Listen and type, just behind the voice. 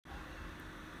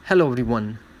Hello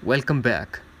everyone, welcome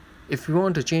back. If you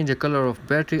want to change the color of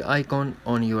battery icon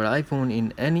on your iPhone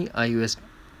in any iOS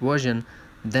version,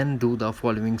 then do the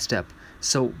following step.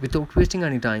 So without wasting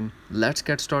any time, let's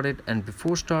get started, and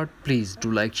before start, please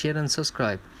do like, share and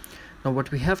subscribe. Now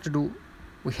what we have to do,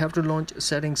 we have to launch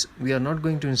settings. We are not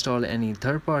going to install any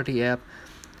third-party app.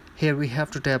 Here we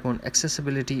have to tap on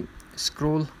accessibility,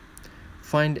 scroll,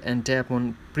 find and tap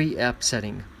on pre-app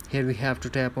setting. Here we have to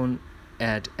tap on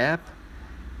add app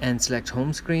and select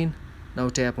home screen. Now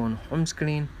tap on home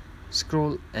screen,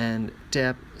 scroll and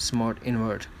tap smart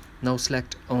invert. Now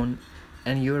select on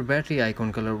and your battery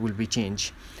icon color will be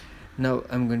changed. Now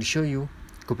I'm going to show you.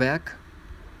 Go back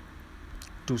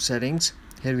to settings.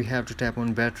 Here we have to tap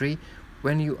on battery.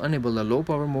 When you enable the low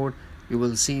power mode, you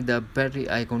will see the battery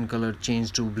icon color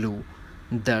change to blue.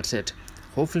 That's it.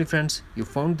 Hopefully friends, you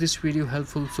found this video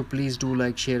helpful, so please do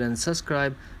like, share and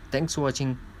subscribe. Thanks for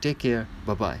watching. Take care.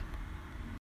 Bye bye.